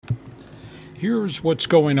Here's what's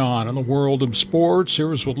going on in the world of sports.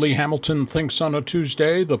 Here's what Lee Hamilton thinks on a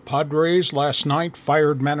Tuesday. The Padres last night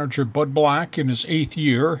fired manager Bud Black in his 8th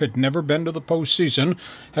year, had never been to the postseason,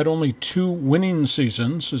 had only 2 winning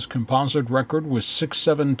seasons. His composite record was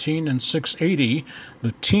 .617 and .680.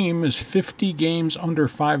 The team is 50 games under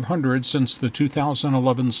 .500 since the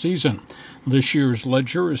 2011 season. This year's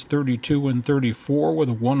ledger is 32 and 34 with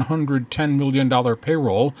a $110 million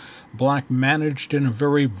payroll. Black managed in a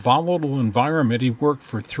very volatile environment. He worked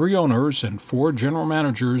for 3 owners and 4 general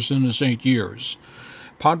managers in his 8 years.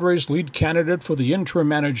 Padres' lead candidate for the interim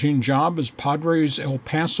managing job is Padres El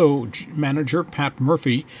Paso manager Pat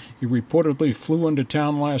Murphy. He reportedly flew into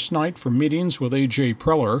town last night for meetings with A.J.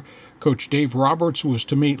 Preller. Coach Dave Roberts was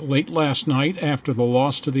to meet late last night after the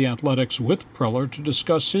loss to the Athletics with Preller to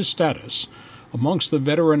discuss his status. Amongst the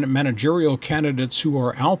veteran managerial candidates who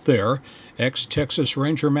are out there, ex-Texas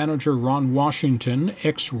Ranger manager Ron Washington,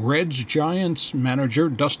 ex-Reds Giants manager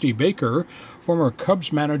Dusty Baker, former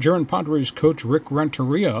Cubs manager and Padres coach Rick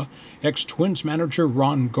Renteria, ex-Twins manager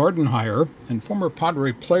Ron Gardenhire, and former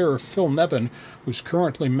Padre player Phil Nevin, who's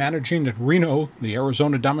currently managing at Reno, the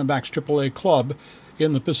Arizona Diamondbacks AAA club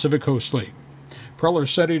in the Pacific Coast League. Preller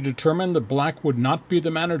said he determined that Black would not be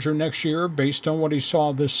the manager next year based on what he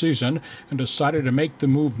saw this season and decided to make the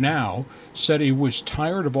move now. Said he was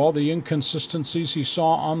tired of all the inconsistencies he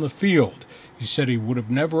saw on the field. He said he would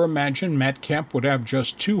have never imagined Matt Kemp would have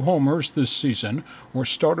just 2 homers this season, or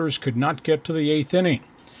starters could not get to the 8th inning.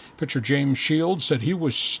 Pitcher James Shields said he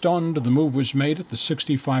was stunned the move was made at the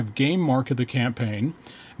 65-game mark of the campaign.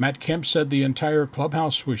 Matt Kemp said the entire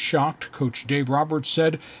clubhouse was shocked. Coach Dave Roberts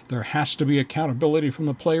said there has to be accountability from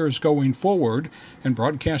the players going forward. And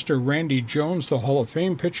broadcaster Randy Jones, the Hall of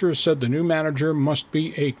Fame pitcher, said the new manager must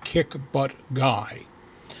be a kick-butt guy.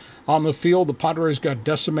 On the field, the Padres got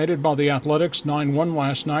decimated by the Athletics 9-1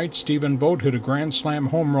 last night. Stephen Vogt hit a grand slam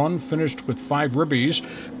home run, finished with 5 ribbies.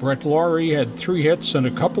 Brett Lawrie had 3 hits and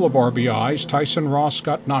a couple of RBIs. Tyson Ross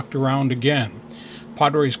got knocked around again.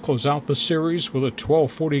 Padres close out the series with a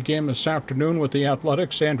 12:40 game this afternoon with the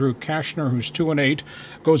Athletics. Andrew Kashner, who's 2-8,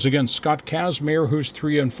 goes against Scott Kazmir, who's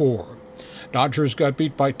 3-4. Dodgers got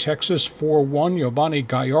beat by Texas 4-1. Giovanni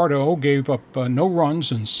Gallardo gave up no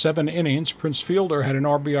runs in 7 innings. Prince Fielder had an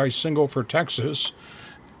RBI single for Texas.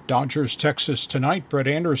 Dodgers-Texas tonight. Brett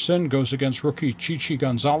Anderson goes against rookie Chichi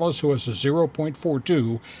Gonzalez, who has a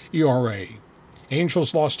 0.42 ERA.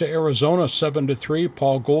 Angels lost to Arizona 7-3.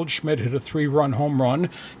 Paul Goldschmidt hit a 3-run home run.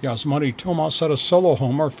 Yasmani Tomas had a solo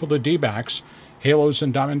homer for the D-backs. Halos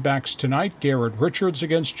and Diamondbacks tonight. Garrett Richards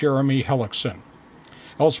against Jeremy Hellickson.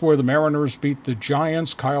 Elsewhere, the Mariners beat the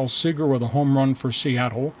Giants. Kyle Seager with a home run for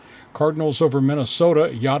Seattle. Cardinals over Minnesota.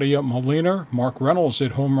 Yadier Molina. Mark Reynolds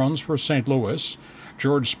hit home runs for St. Louis.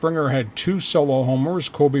 George Springer had 2 solo homers.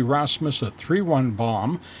 Kobe Rasmus a 3-run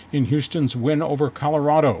bomb in Houston's win over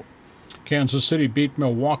Colorado. Kansas City beat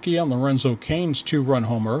Milwaukee on Lorenzo Cain's 2-run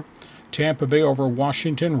homer. Tampa Bay over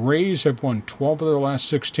Washington. Rays have won 12 of their last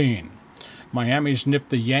 16. Miami's nipped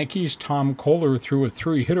the Yankees. Tom Kohler threw a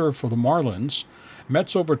 3-hitter for the Marlins.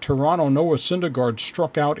 Mets over Toronto. Noah Syndergaard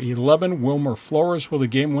struck out 11. Wilmer Flores with a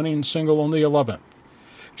game-winning single in the 11th.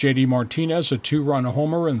 J.D. Martinez a 2-run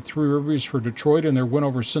homer and 3 ribbies for Detroit in their win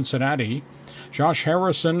over Cincinnati. Josh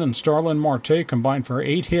Harrison and Starlin Marte combined for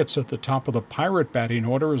 8 hits at the top of the Pirate batting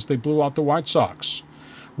order as they blew out the White Sox.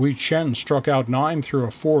 Wei Chen struck out 9 through a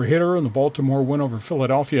 4-hitter in the Baltimore win over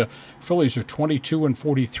Philadelphia. Phillies are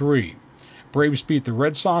 22-43. Braves beat the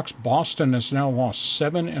Red Sox. Boston has now lost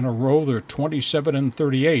 7 in a row. They're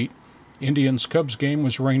 27-38. Indians-Cubs game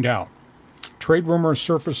was rained out. Trade rumors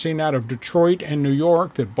surfacing out of Detroit and New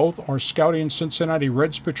York that both are scouting Cincinnati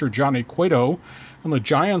Reds pitcher Johnny Cueto, and the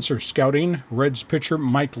Giants are scouting Reds pitcher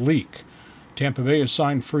Mike Leake. Tampa Bay has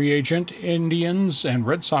signed free agent Indians and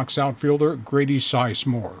Red Sox outfielder Grady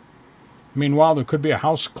Sizemore. Meanwhile, there could be a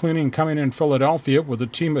house cleaning coming in Philadelphia with a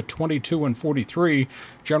team at 22-43.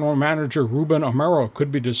 General manager Ruben Amaro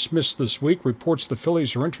could be dismissed this week. Reports the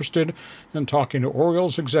Phillies are interested in talking to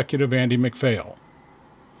Orioles executive Andy MacPhail.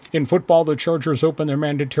 In football, the Chargers opened their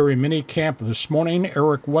mandatory mini-camp this morning.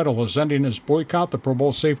 Eric Weddle is ending his boycott. The Pro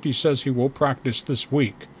Bowl safety says he will practice this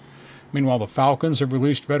week. Meanwhile, the Falcons have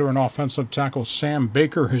released veteran offensive tackle Sam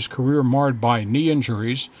Baker, his career marred by knee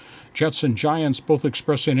injuries. Jets and Giants both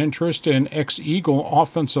expressing interest in ex-Eagle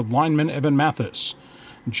offensive lineman Evan Mathis.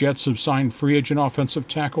 Jets have signed free agent offensive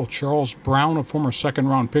tackle Charles Brown, a former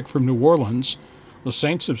second-round pick from New Orleans. The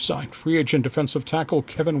Saints have signed free agent defensive tackle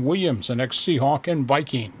Kevin Williams, an ex-Seahawk and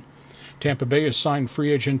Viking. Tampa Bay has signed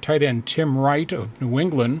free agent tight end Tim Wright of New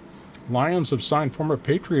England. Lions have signed former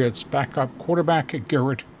Patriots backup quarterback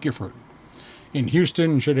Garrett Gifford. In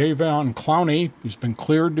Houston, Jadeveon Clowney, who's been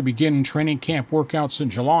cleared to begin training camp workouts in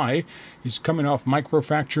July, he's coming off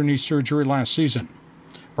microfracture knee surgery last season.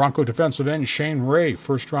 Bronco defensive end Shane Ray,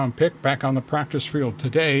 first-round pick, back on the practice field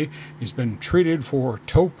today. He's been treated for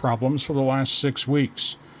toe problems for the last 6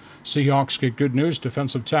 weeks. Seahawks get good news.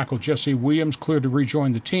 Defensive tackle Jesse Williams cleared to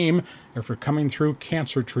rejoin the team after coming through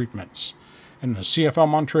cancer treatments. In the CFL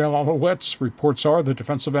Montreal Alouettes, reports are the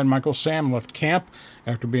defensive end Michael Sam left camp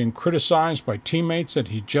after being criticized by teammates that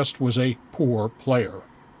he just was a poor player.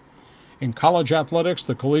 In college athletics,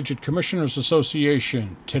 the Collegiate Commissioners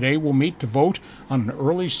Association today will meet to vote on an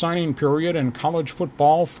early signing period in college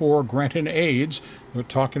football for granted aids. They're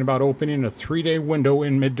talking about opening a 3-day window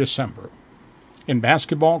in mid-December. In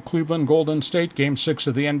basketball, Cleveland Golden State, Game 6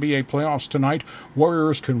 of the NBA playoffs tonight.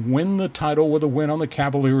 Warriors can win the title with a win on the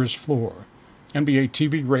Cavaliers' floor. NBA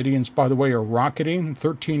TV ratings, by the way, are rocketing,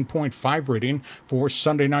 13.5 rating for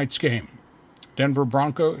Sunday night's game. Denver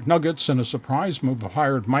Nuggets, in a surprise move, have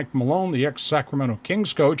hired Mike Malone, the ex-Sacramento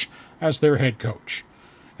Kings coach, as their head coach.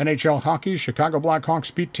 NHL hockey, Chicago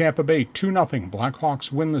Blackhawks beat Tampa Bay 2-0.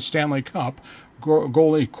 Blackhawks win the Stanley Cup.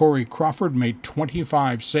 Goalie Corey Crawford made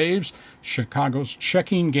 25 saves. Chicago's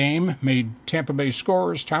checking game made Tampa Bay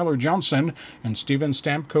scorers Tyler Johnson and Steven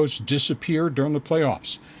Stamkos disappear during the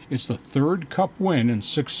playoffs. It's the third Cup win in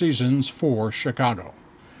 6 seasons for Chicago.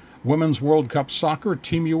 Women's World Cup soccer,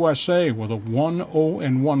 Team USA, with a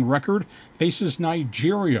 1-0-1 record, faces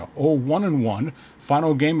Nigeria 0-1-1.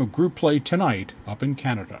 Final game of group play tonight up in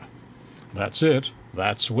Canada. That's it.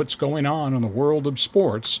 That's what's going on in the world of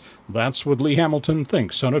sports. That's what Lee Hamilton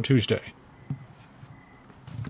thinks on a Tuesday.